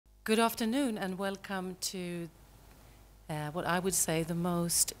Good afternoon and welcome to what I would say the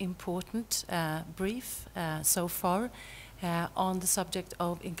most important brief so far on the subject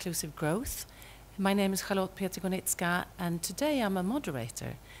of inclusive growth. My name is Petri Gornitzka and today I'm a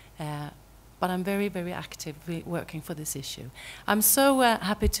moderator, but I'm very, very actively working for this issue. I'm so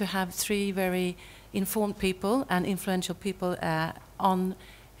happy to have three very informed people and influential people on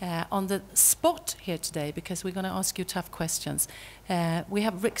the spot here today, because we're going to ask you tough questions. We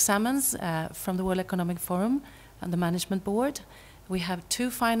have Rick Samans from the World Economic Forum and the Management Board. We have two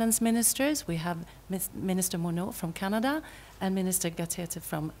finance ministers. We have Minister Morneau from Canada and Minister Gatete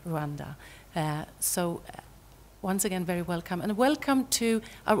from Rwanda. Once again, very welcome. And welcome to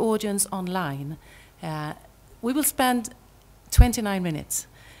our audience online. We will spend 29 minutes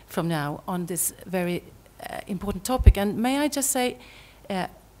from now on this very important topic. And may I just say,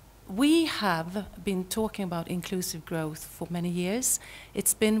 we have been talking about inclusive growth for many years.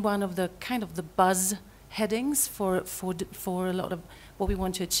 It's been one of the kind of the buzz headings for a lot of what we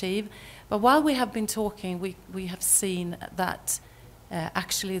want to achieve. But while we have been talking, we have seen that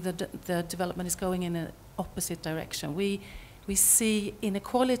actually the development is going in an opposite direction. We see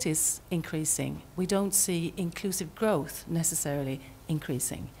inequalities increasing. We don't see inclusive growth necessarily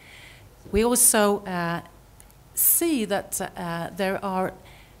increasing. We also see that there are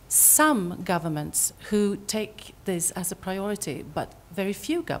some governments who take this as a priority, but very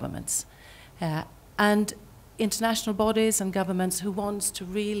few governments. And international bodies and governments who want to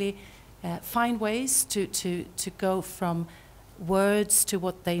really find ways to go from words to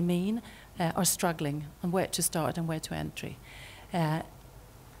what they mean are struggling on where to start and where to enter.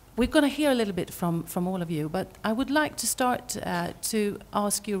 We're going to hear a little bit from all of you, but I would like to start to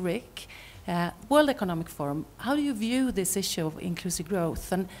ask you, Rick, World Economic Forum, how do you view this issue of inclusive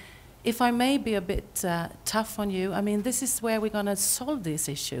growth? And if I may be a bit tough on you, I mean, this is where we're going to solve these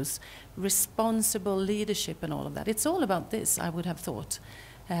issues, responsible leadership and all of that. It's all about this, I would have thought.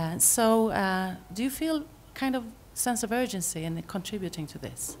 Do you feel kind of sense of urgency in contributing to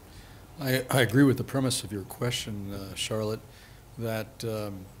this? I agree with the premise of your question, Charlotte, that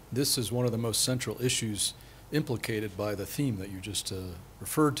this is one of the most central issues implicated by the theme that you just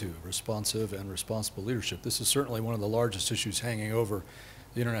referred to, responsive and responsible leadership. This is certainly one of the largest issues hanging over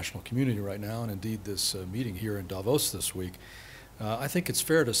the international community right now, and indeed this meeting here in Davos this week. I think it's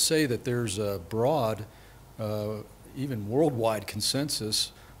fair to say that there's a broad, even worldwide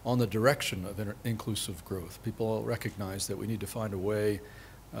consensus on the direction of inclusive growth. People recognize that we need to find a way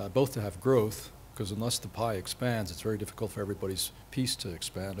both to have growth, because unless the pie expands, it's very difficult for everybody's piece to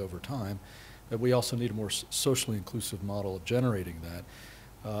expand over time. But we also need a more socially inclusive model of generating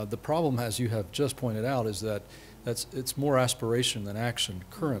that. The problem, as you have just pointed out, is that it's more aspiration than action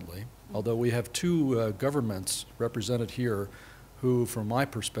currently, although we have two governments represented here who, from my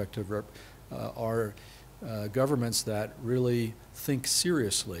perspective, are governments that really think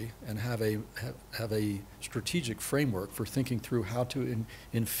seriously and have a strategic framework for thinking through how to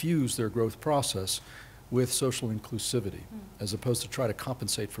infuse their growth process with social inclusivity, as opposed to try to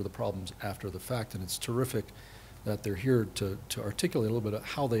compensate for the problems after the fact. And it's terrific that they're here to articulate a little bit of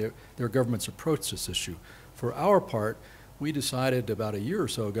how their governments approach this issue. For our part, we decided about a year or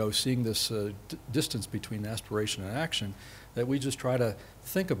so ago, seeing this distance between aspiration and action, that we just try to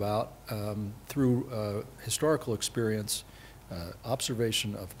think about through historical experience,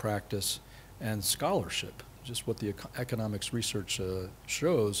 observation of practice, and scholarship, just what the economics research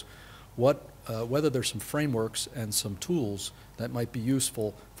shows, whether there's some frameworks and some tools that might be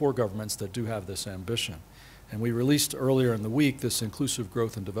useful for governments that do have this ambition. And we released earlier in the week this Inclusive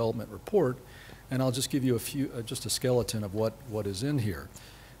Growth and Development Report, and I'll just give you just a skeleton of what is in here.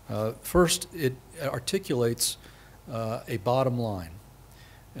 First, it articulates a bottom line.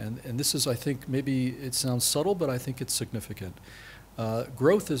 And this is, I think, maybe it sounds subtle, but I think it's significant.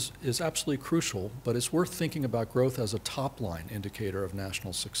 Growth is absolutely crucial, but it's worth thinking about growth as a top-line indicator of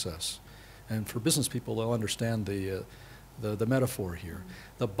national success. And for business people, they'll understand the metaphor here.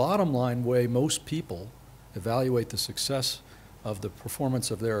 The bottom line way most people evaluate the success of the performance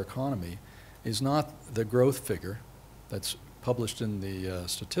of their economy is not the growth figure that's published in the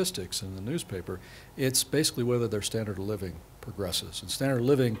statistics in the newspaper. It's basically whether their standard of living progresses. And standard of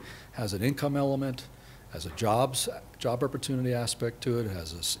living has an income element, has a job opportunity aspect to it,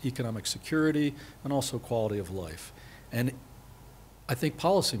 has this economic security, and also quality of life. And I think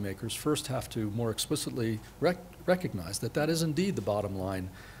policymakers first have to more explicitly recognize that that is indeed the bottom line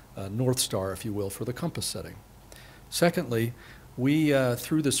North Star, if you will, for the compass setting. Secondly, we,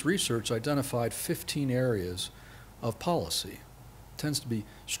 through this research, identified 15 areas of policy. It tends to be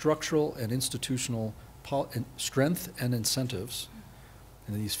structural and institutional strength and incentives,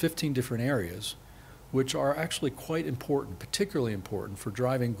 in these 15 different areas, which are actually quite important, particularly important for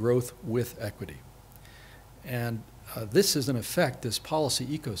driving growth with equity. And this is, in effect, this policy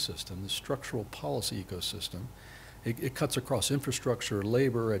ecosystem, this structural policy ecosystem. It cuts across infrastructure,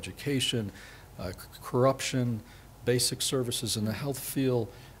 labor, education, corruption, basic services in the health field,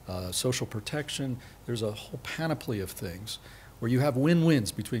 social protection. There's a whole panoply of things where you have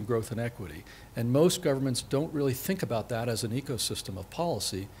win-wins between growth and equity. And most governments don't really think about that as an ecosystem of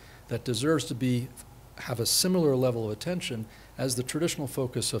policy that deserves to have a similar level of attention as the traditional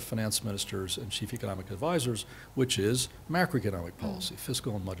focus of finance ministers and chief economic advisors, which is macroeconomic policy,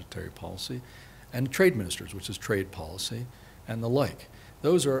 fiscal and monetary policy, and trade ministers, which is trade policy, and the like.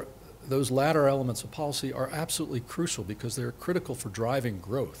 Those latter elements of policy are absolutely crucial because they're critical for driving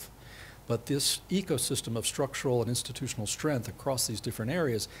growth. But this ecosystem of structural and institutional strength across these different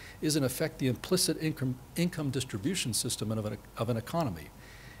areas is, in effect, the implicit income distribution system of an economy.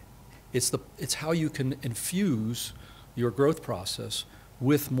 It's how you can infuse your growth process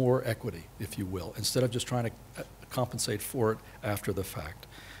with more equity, if you will, instead of just trying to compensate for it after the fact.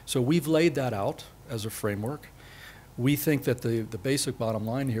 So we've laid that out as a framework. We think that the basic bottom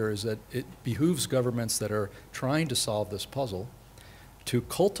line here is that it behooves governments that are trying to solve this puzzle to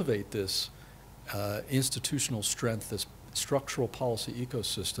cultivate this institutional strength, this structural policy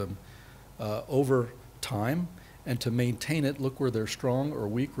ecosystem over time, and to maintain it, look where they're strong or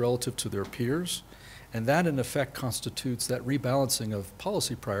weak relative to their peers. And that, in effect, constitutes that rebalancing of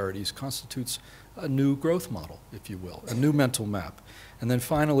policy priorities, constitutes a new growth model, if you will, a new mental map. And then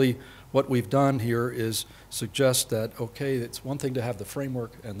finally, what we've done here is suggest that, okay, it's one thing to have the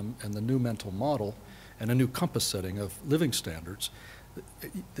framework and the new mental model and a new compass setting of living standards.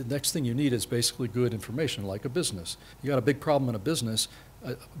 The next thing you need is basically good information, like a business. You got a big problem in a business,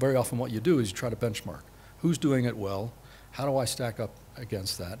 very often what you do is you try to benchmark. Who's doing it well? How do I stack up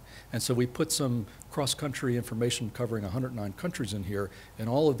against that? And so we put some cross-country information covering 109 countries in here in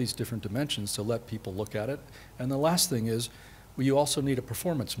all of these different dimensions to let people look at it. And the last thing is, well, you also need a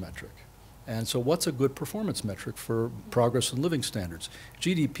performance metric. And so what's a good performance metric for progress in living standards?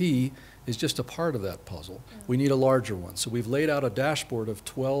 GDP is just a part of that puzzle. We need a larger one. So we've laid out a dashboard of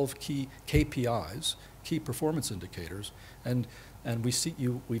 12 key KPIs, key performance indicators, and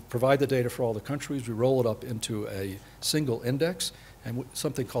we provide the data for all the countries. We roll it up into a single index, and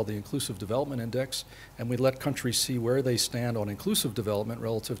something called the Inclusive Development Index, and we let countries see where they stand on inclusive development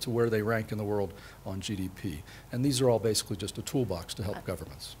relative to where they rank in the world on GDP. And these are all basically just a toolbox to help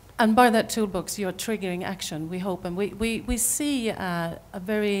governments. And by that toolbox, you're triggering action, we hope. And we see a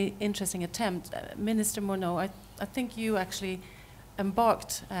very interesting attempt. Minister Morneau, I think you actually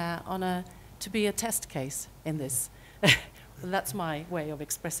embarked to be a test case in this. That's my way of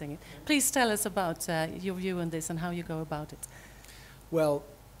expressing it. Please tell us about your view on this and how you go about it. Well,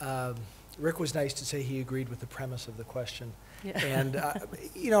 Rick was nice to say he agreed with the premise of the question. Yeah. And,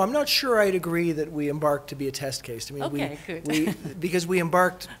 you know, I'm not sure I'd agree that we embarked to be a test case. I mean, okay, good. because we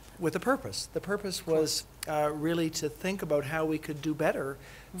embarked with a purpose. The purpose was really to think about how we could do better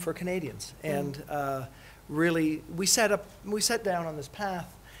for Canadians. And really, we set down on this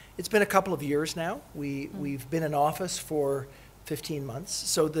path. It's been a couple of years now. We've been in office for 15 months.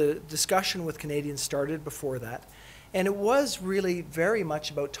 So the discussion with Canadians started before that. And it was really very much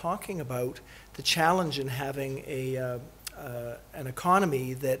about talking about the challenge in having an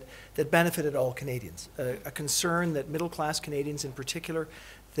economy that benefited all Canadians. A concern that middle-class Canadians in particular,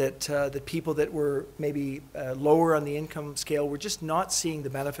 that people that were maybe lower on the income scale were just not seeing the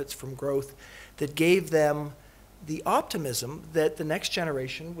benefits from growth that gave them the optimism that the next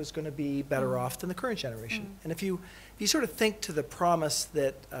generation was going to be better off than the current generation. And if you sort of think to the promise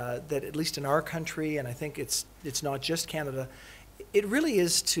that at least in our country, and I think it's not just Canada, it really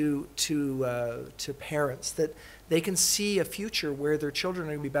is to parents that they can see a future where their children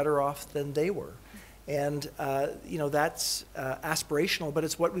are going to be better off than they were. And you know, that's aspirational, but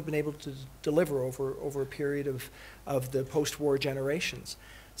it's what we've been able to deliver over a period of the post-war generations.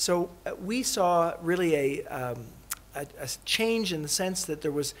 So we saw really a change in the sense that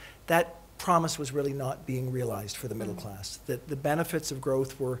that promise was really not being realized for the middle class, that the benefits of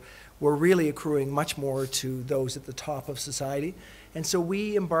growth were really accruing much more to those at the top of society. And so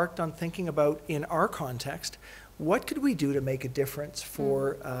we embarked on thinking about, in our context, what could we do to make a difference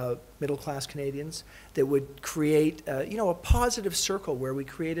for middle class Canadians that would create you know, a positive circle where we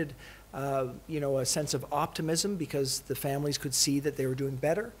created you know, a sense of optimism because the families could see that they were doing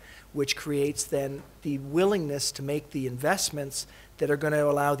better, which creates then the willingness to make the investments that are going to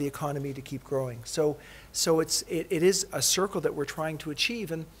allow the economy to keep growing. So it is a circle that we're trying to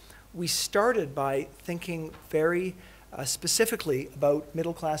achieve, and we started by thinking very specifically about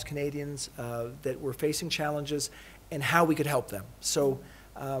middle-class Canadians that were facing challenges and how we could help them. So,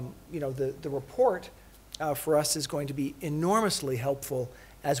 the report for us is going to be enormously helpful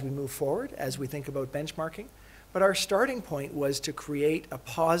as we move forward, as we think about benchmarking. But our starting point was to create a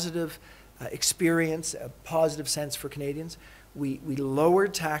positive experience, a positive sense for Canadians. We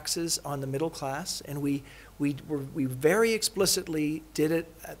lowered taxes on the middle class, and we very explicitly did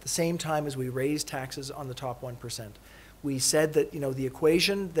it at the same time as we raised taxes on the top 1%. We said that the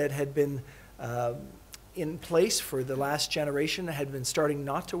equation that had been in place for the last generation had been starting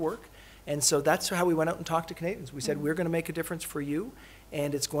not to work, and so that's how we went out and talked to Canadians. We said, we're going to make a difference for you,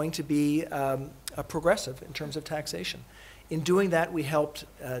 and it's going to be progressive in terms of taxation. In doing that, we helped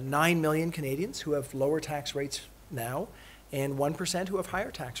 9 million Canadians who have lower tax rates now, and 1% who have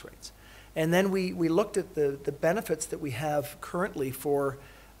higher tax rates. And then we looked at the benefits that we have currently for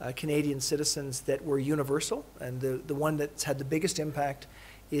Canadian citizens that were universal, and the one that's had the biggest impact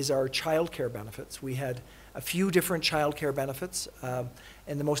is our childcare benefits. We had a few different childcare benefits,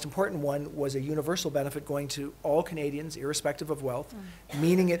 and the most important one was a universal benefit going to all Canadians, irrespective of wealth,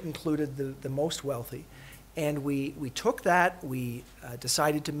 meaning it included the most wealthy. And we took that, we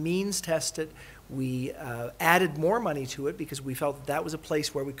decided to means test it, we added more money to it because we felt that was a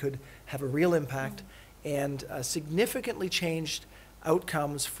place where we could have a real impact, and significantly changed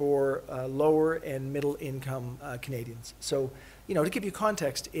outcomes for lower and middle income Canadians. So, to give you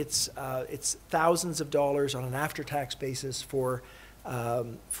context, it's thousands of dollars on an after-tax basis for a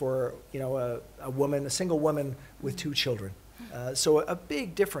woman, a single woman with 2 children. So a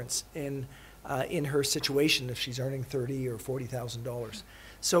big difference in her situation if she's earning $30,000 or $40,000.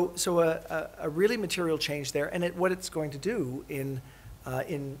 So a really material change there, and what it's going to do in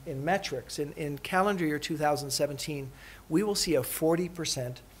metrics. In calendar year 2017, we will see a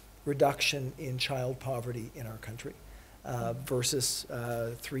 40% reduction in child poverty in our country versus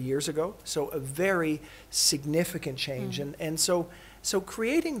 3 years ago. So a very significant change. And so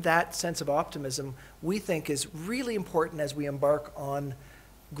creating that sense of optimism, we think, is really important as we embark on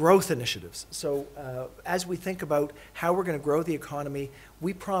growth initiatives. So as we think about how we're going to grow the economy,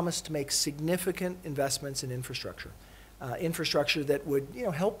 we promise to make significant investments in infrastructure. Infrastructure that would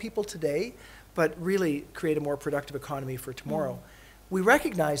help people today, but really create a more productive economy for tomorrow. We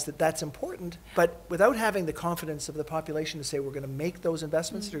recognize that that's important, but without having the confidence of the population to say we're going to make those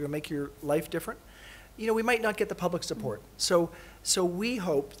investments that are going to make your life different, we might not get the public support. So we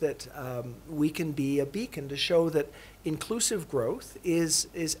hope that we can be a beacon to show that inclusive growth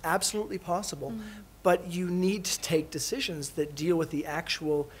is absolutely possible, but you need to take decisions that deal with the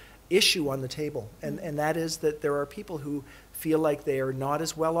actual issue on the table, and that is that there are people who feel like they are not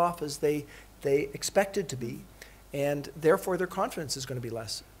as well off as they expected to be, and therefore their confidence is going to be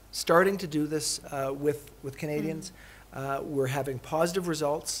less. Starting to do this with Canadians, we're having positive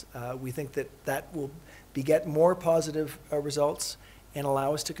results. We think that will beget more positive results and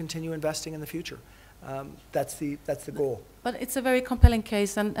allow us to continue investing in the future. That's the goal. But it's a very compelling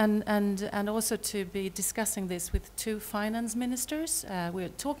case, and also to be discussing this with 2 finance ministers. We're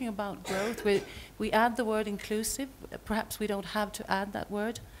talking about growth. We add the word inclusive. Perhaps we don't have to add that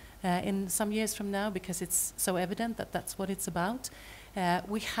word in some years from now because it's so evident that that's what it's about.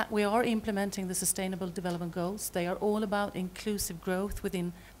 We are implementing the Sustainable Development Goals. They are all about inclusive growth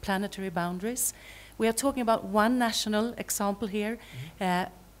within planetary boundaries. We are talking about one national example here.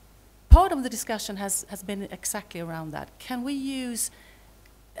 Part of the discussion has been exactly around that. Can we use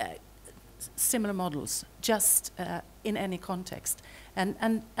similar models just in any context?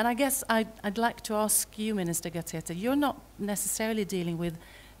 And I guess I'd like to ask you, Minister Gatete, you're not necessarily dealing with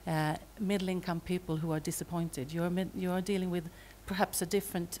middle-income people who are disappointed. You are dealing with perhaps a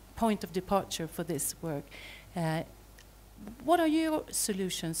different point of departure for this work. What are your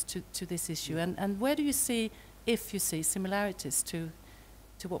solutions to this issue, and where do you see, if you see, similarities to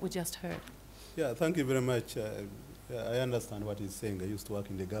what we just heard? Yeah, thank you very much. I understand what he's saying. I used to work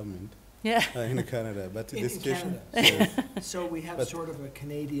in the government in Canada, but the situation. So we have sort of a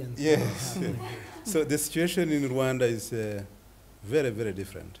Canadian. Yes. So the situation in Rwanda is very, very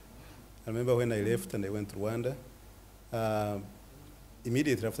different. I remember when I left and I went to Rwanda,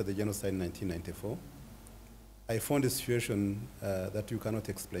 immediately after the genocide in 1994, I found a situation that you cannot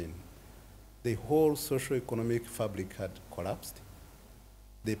explain. The whole socio-economic fabric had collapsed.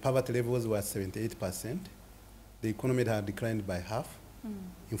 The poverty levels were 78%. The economy had declined by half.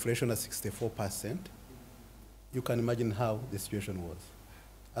 Inflation at 64%. You can imagine how the situation was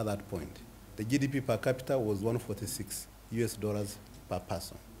at that point. The GDP per capita was $146 per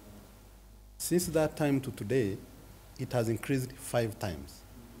person. Since that time to today, it has increased 5 times.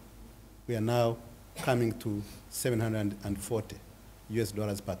 We are now coming to 740 US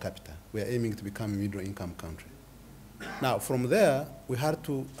dollars per capita. We are aiming to become a middle income country. Now, from there, we had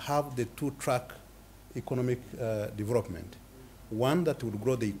to have the two-track economic development. One that would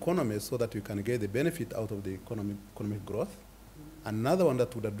grow the economy so that we can get the benefit out of the economic growth. Another one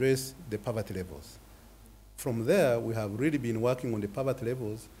that would address the poverty levels. From there, we have really been working on the poverty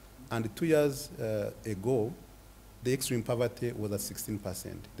levels, and 2 years ago, the extreme poverty was at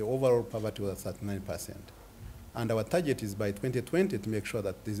 16%. The overall poverty was at 9%. And our target is by 2020 to make sure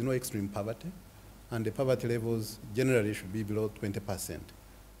that there's no extreme poverty, and the poverty levels generally should be below 20%.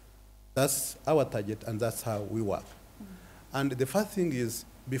 That's our target, and that's how we work. And the first thing is,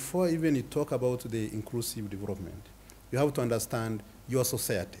 before even you talk about the inclusive development, you have to understand your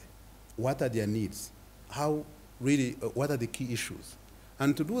society. What are their needs? How really, what are the key issues?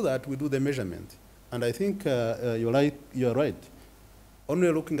 And to do that, we do the measurement. And I think you're right.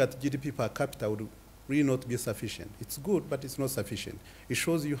 Only looking at GDP per capita would really not be sufficient. It's good, but it's not sufficient. It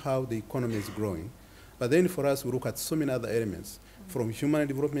shows you how the economy is growing. But then for us, we look at so many other elements, from Human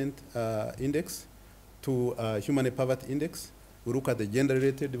Development Index to Human Poverty Index. We look at the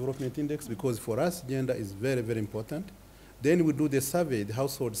Gender-Related Development Index, because for us, gender is very, very important. Then we do the survey, the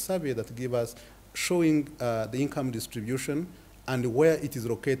household survey that gives us showing the income distribution and where it is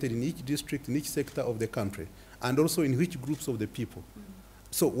located in each district, in each sector of the country, and also in which groups of the people.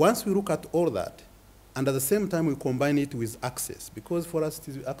 So once we look at all that, and at the same time we combine it with access, because for us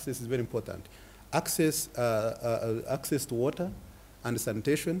access is very important. Access to water and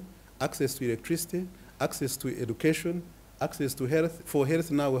sanitation, access to electricity, access to education, access to health. For health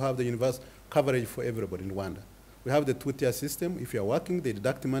now we have the universal coverage for everybody in Rwanda. We have the two-tier system. If you're working, they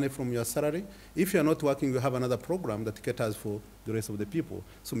deduct money from your salary. If you're not working, we have another program that caters for the rest of the people.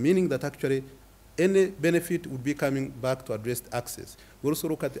 So meaning that actually any benefit would be coming back to address access. We also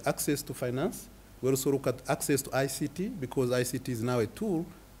look at the access to finance. We also look at access to ICT, because ICT is now a tool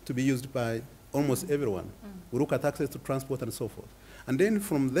to be used by almost everyone. We look at access to transport and so forth. And then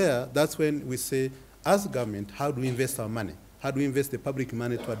from there, that's when we say, as government, how do we invest our money? How do we invest the public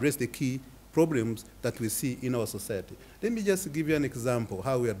money to address the key problems that we see in our society? Let me just give you an example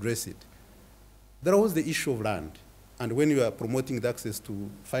how we address it. There was the issue of land, and when you are promoting the access to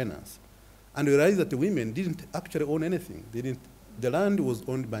finance, and we realized that the women didn't actually own anything. The land was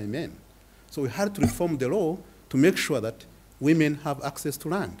owned by men. So we had to reform the law to make sure that women have access to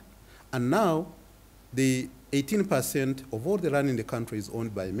land. And now, the 18% of all the land in the country is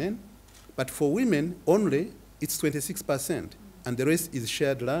owned by men, but for women only, it's 26%, and the rest is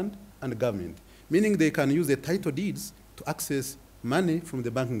shared land and government, meaning they can use the title deeds to access money from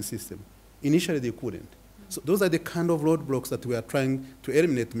the banking system. Initially, they couldn't. So those are the kind of roadblocks that we are trying to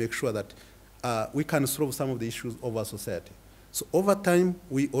eliminate to make sure that we can solve some of the issues of our society. So over time,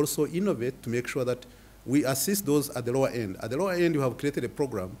 we also innovate to make sure that we assist those at the lower end. At the lower end, you have created a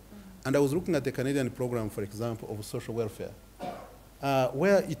program, and I was looking at the Canadian program, for example, of social welfare,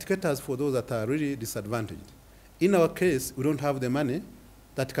 where it caters for those that are really disadvantaged. In our case, we don't have the money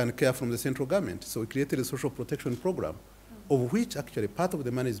that can care from the central government, so we created a social protection program, of which actually part of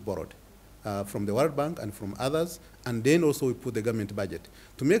the money is borrowed from the World Bank and from others, and then also we put the government budget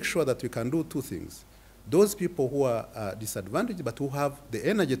to make sure that we can do two things. Those people who are disadvantaged but who have the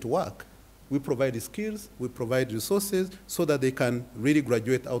energy to work, we provide the skills, we provide resources so that they can really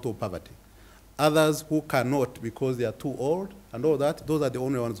graduate out of poverty. Others who cannot because they are too old and all that, those are the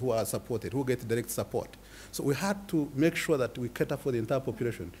only ones who are supported, who get direct support. So we had to make sure that we cater for the entire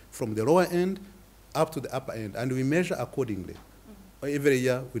population, from the lower end up to the upper end, and we measure accordingly. Every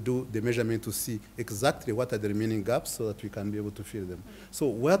year we do the measurement to see exactly what are the remaining gaps so that we can be able to fill them. So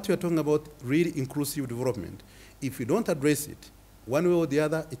what we are talking about, really inclusive development, if we don't address it, one way or the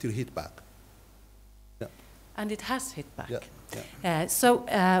other, it will hit back. Yeah. And it has hit back. Yeah. Yeah. So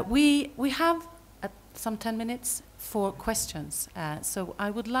we have some 10 minutes for questions. So I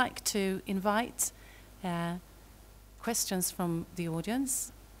would like to invite questions from the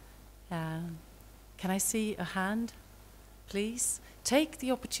audience. Can I see a hand, please? Take the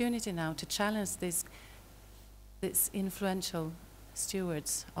opportunity now to challenge this influential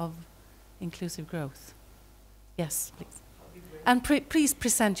stewards of inclusive growth. Yes, please. And please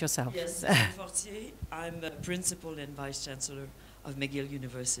present yourself. Yes, I'm Fortier. I'm a principal and vice chancellor of McGill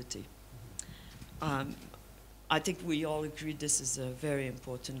University. I think we all agree this is a very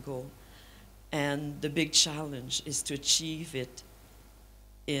important goal. And the big challenge is to achieve it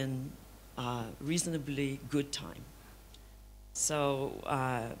in reasonably good time. So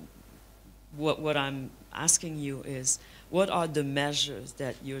what I'm asking you is, what are the measures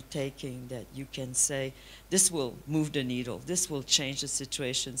that you're taking that you can say, this will move the needle, this will change the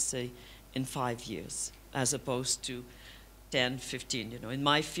situation, say, in 5 years, as opposed to 10, 15. You know, in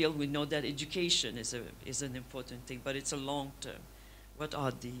my field, we know that education is an important thing, but it's a long term. What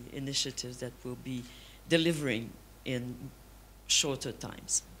are the initiatives that will be delivering in shorter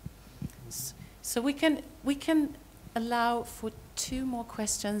times? So we can allow for 2 more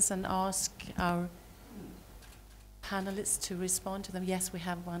questions and ask our panelists to respond to them. Yes, we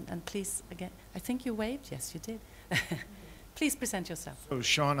have one. And please, again, I think you waved. Yes, you did. Please present yourself. So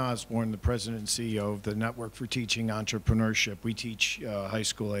Sean Osborne, the president and CEO of the Network for Teaching Entrepreneurship. We teach high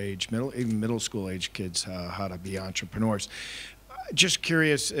school age, even middle school age kids how to be entrepreneurs. Just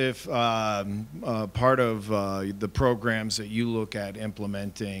curious if part of the programs that you look at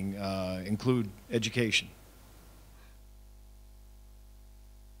implementing include education.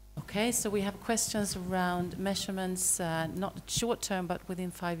 Okay, so we have questions around measurements, not short term, but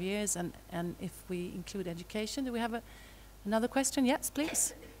within 5 years, and if we include education. Do we have another question? Yes,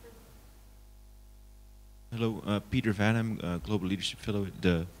 please. Hello, Peter Van, I'm Global Leadership Fellow at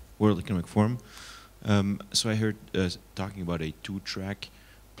the World Economic Forum. So I heard talking about a 2-track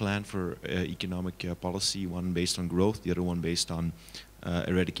plan for economic policy, one based on growth, the other one based on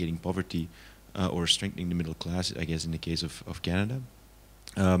eradicating poverty or strengthening the middle class, I guess in the case of Canada.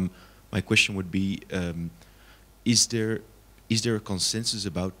 My question would be, is there a consensus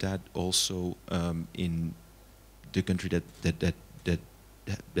about that also in the country that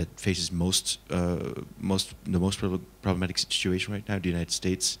faces the most problematic situation right now, the United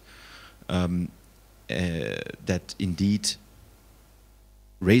States, that indeed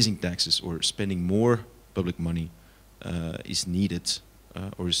raising taxes or spending more public money is needed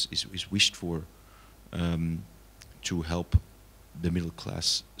or is wished for to help the middle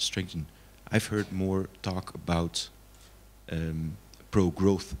class strengthen? I've heard more talk about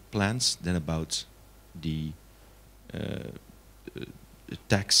pro-growth plans than about the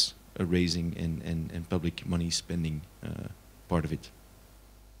tax raising and public money spending part of it.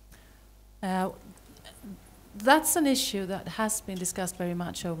 That's an issue that has been discussed very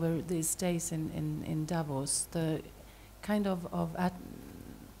much over these days in Davos, the kind of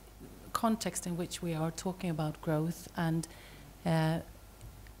context in which we are talking about growth, and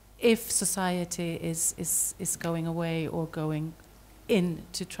if society is going away or going in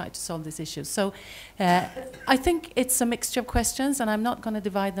to try to solve this issue. So I think it's a mixture of questions, and I'm not going to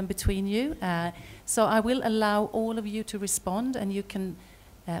divide them between you. So I will allow all of you to respond, and you can,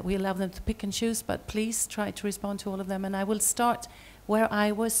 we allow them to pick and choose, but please try to respond to all of them. And I will start where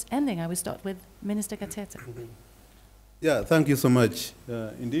I was ending. I will start with Minister Gatete. Yeah, thank you so much.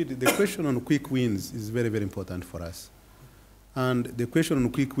 Indeed, the question on quick wins is very, very important for us. And the question on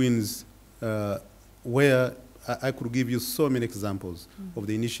quick wins, where I could give you so many examples of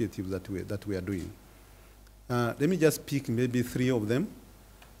the initiatives that we are doing. Let me just pick maybe 3 of them.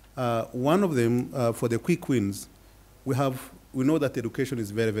 One of them, for the quick wins, we know that education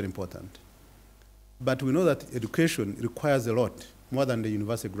is very, very important. But we know that education requires a lot more than the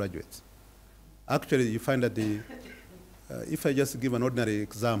university graduates. Actually, you find that if I just give an ordinary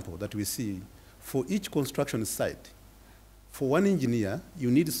example that we see, for each construction site, for one engineer,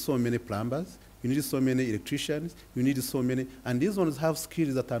 you need so many plumbers, you need so many electricians, you need so many, and these ones have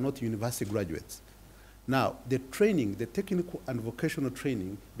skills that are not university graduates. Now, the training, the technical and vocational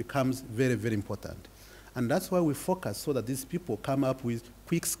training becomes very, very important. And that's why we focus so that these people come up with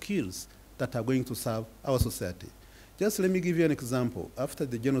quick skills that are going to serve our society. Just let me give you an example. After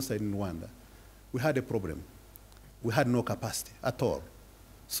the genocide in Rwanda, we had a problem. We had no capacity at all.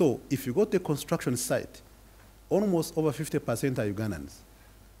 So if you go to a construction site, almost over 50% are Ugandans.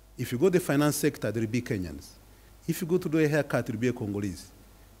 If you go to the finance sector, there will be Kenyans. If you go to do a haircut, it will be a Congolese.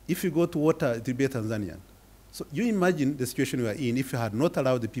 If you go to water, it will be a Tanzanian. So you imagine the situation we are in if you had not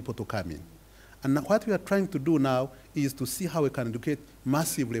allowed the people to come in. And what we are trying to do now is to see how we can educate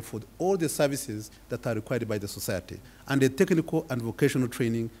massively for all the services that are required by the society. And the technical and vocational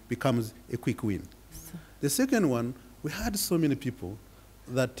training becomes a quick win. The second one, we had so many people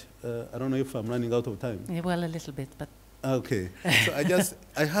that, I don't know if I'm running out of time. Yeah, well, a little bit, but. Okay, so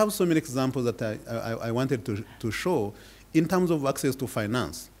I have so many examples that I wanted to show in terms of access to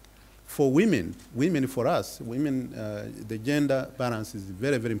finance. For women for us, the gender balance is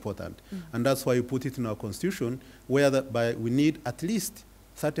very, very important. And that's why we put it in our constitution, whereby we need at least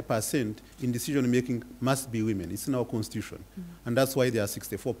 30% in decision-making must be women. It's in our constitution. And that's why there are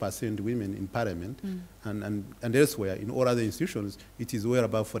 64% women in parliament. And elsewhere, in all other institutions, it is well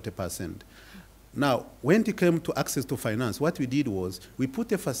above 40%. Now, when it came to access to finance, what we did was we put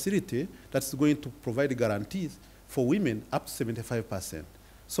a facility that's going to provide guarantees for women up to 75%,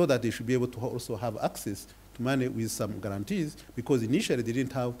 so that they should be able to also have access to money with some guarantees, because initially they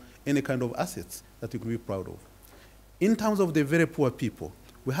didn't have any kind of assets that we can be proud of. In terms of the very poor people,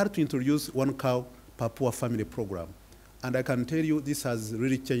 we had to introduce 1 cow per poor family program. And I can tell you this has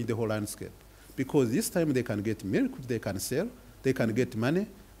really changed the whole landscape. Because this time they can get milk, they can sell, they can get money,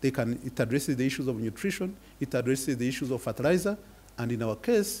 it addresses the issues of nutrition, it addresses the issues of fertilizer, and in our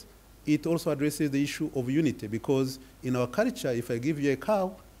case, it also addresses the issue of unity, because in our culture, if I give you a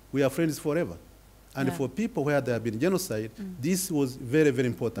cow, we are friends forever. And for people where there have been genocide, this was very, very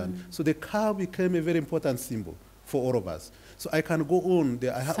important. So the cow became a very important symbol for all of us. So I can go on. We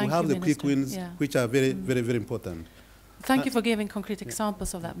have the quick wins, which are very, very, very important. Thank you for giving concrete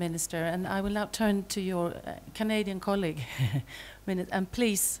examples of that, Minister. And I will now turn to your Canadian colleague. And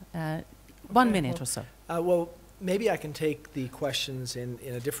please, 1 minute or so. Well, maybe I can take the questions in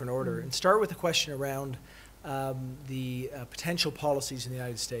a different order and start with the question around the potential policies in the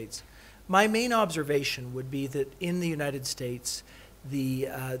United States. My main observation would be that in the United States, the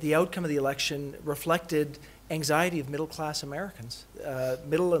outcome of the election reflected anxiety of middle-class Americans,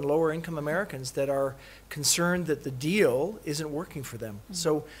 middle and lower-income Americans that are concerned that the deal isn't working for them.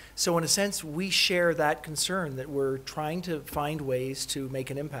 So in a sense, we share that concern that we're trying to find ways to make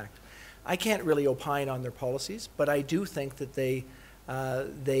an impact. I can't really opine on their policies, but I do think that they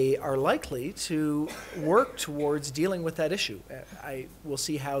are likely to work towards dealing with that issue. We'll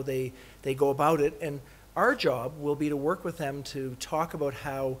see how they go about it, and our job will be to work with them to talk about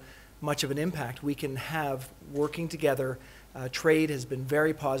how much of an impact we can have working together. Trade has been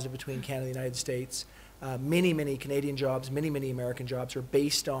very positive between Canada and the United States. Many, many Canadian jobs, many, many American jobs are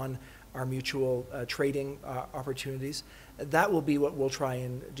based on our mutual trading opportunities. That will be what we'll try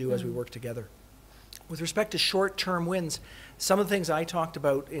and do as we work together. With respect to short-term wins, some of the things I talked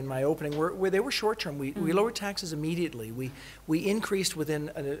about in my opening they were short-term. We lowered taxes immediately. We increased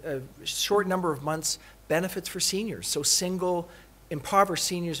within a short number of months benefits for seniors. So single, impoverished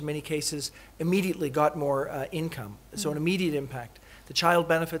seniors in many cases immediately got more income. So an immediate impact. The child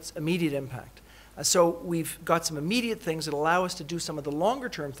benefits, immediate impact. So we've got some immediate things that allow us to do some of the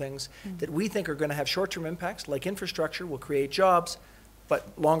longer-term things that we think are going to have short-term impacts, like infrastructure will create jobs, but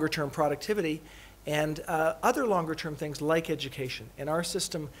longer-term productivity, and other longer-term things like education. In our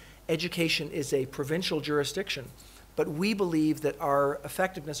system, education is a provincial jurisdiction, but we believe that our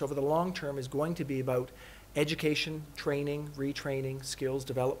effectiveness over the long term is going to be about education, training, retraining, skills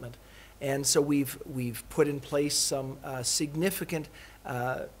development. And so we've put in place some significant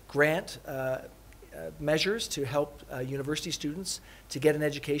grant measures to help university students to get an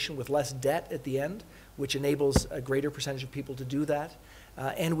education with less debt at the end, which enables a greater percentage of people to do that.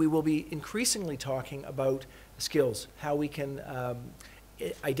 And we will be increasingly talking about skills, how we can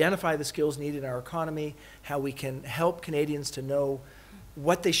identify the skills needed in our economy, how we can help Canadians to know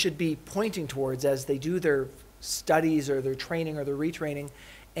what they should be pointing towards as they do their studies or their training or their retraining,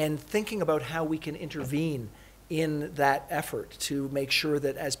 and thinking about how we can intervene in that effort to make sure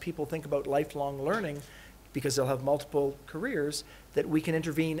that as people think about lifelong learning, because they'll have multiple careers, that we can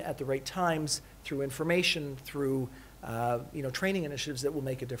intervene at the right times through information, through training initiatives that will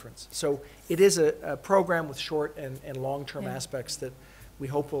make a difference. So it is a program with short and long-term aspects that we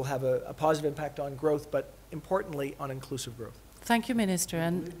hope will have a positive impact on growth, but importantly on inclusive growth. Thank you, Minister.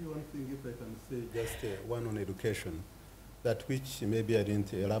 And maybe one thing, if I can say just one on education, that which maybe I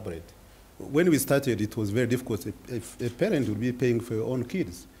didn't elaborate. When we started, it was very difficult. If a parent would be paying for your own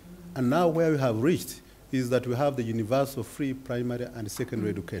kids. And now where we have reached is that we have the universal free primary and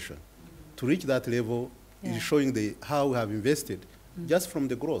secondary education. To reach that level is showing how we have invested just from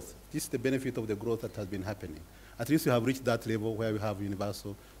the growth. This is the benefit of the growth that has been happening. At least we have reached that level where we have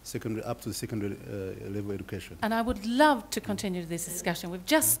universal secondary, up to secondary level education. And I would love to continue this discussion. We've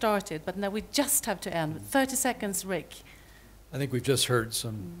just started, but now we just have to end. 30 seconds, Rick. I think we've just heard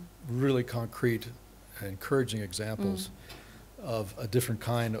some really concrete, encouraging examples of a different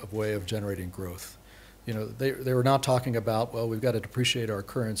kind of way of generating growth. You know, they were not talking about, well, we've got to depreciate our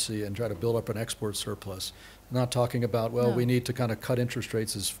currency and try to build up an export surplus. They're not talking about, well, we need to kind of cut interest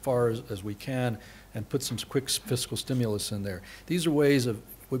rates as far as we can and put some quick fiscal stimulus in there. These are ways of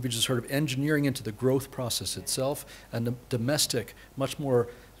what we just heard of engineering into the growth process itself and the domestic, much more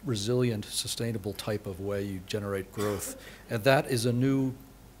resilient, sustainable type of way you generate growth. And that is a new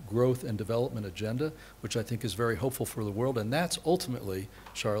growth and development agenda, which I think is very hopeful for the world. And that's ultimately,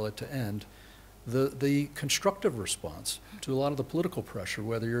 Charlotte, to end, the constructive response to a lot of the political pressure,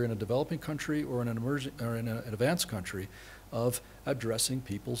 whether you're in a developing country or in an emerging or in an advanced country, of addressing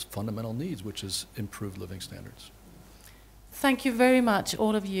people's fundamental needs, which is improved living standards. Thank you very much,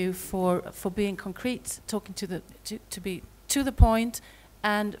 all of you, for being concrete, talking to be to the point,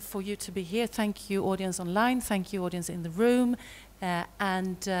 and for you to be here. Thank you, audience online. Thank you, audience in the room.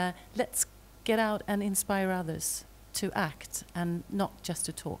 and let's get out and inspire others to act and not just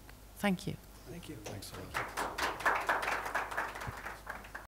to talk. Thank you. Thank you. Thanks a lot.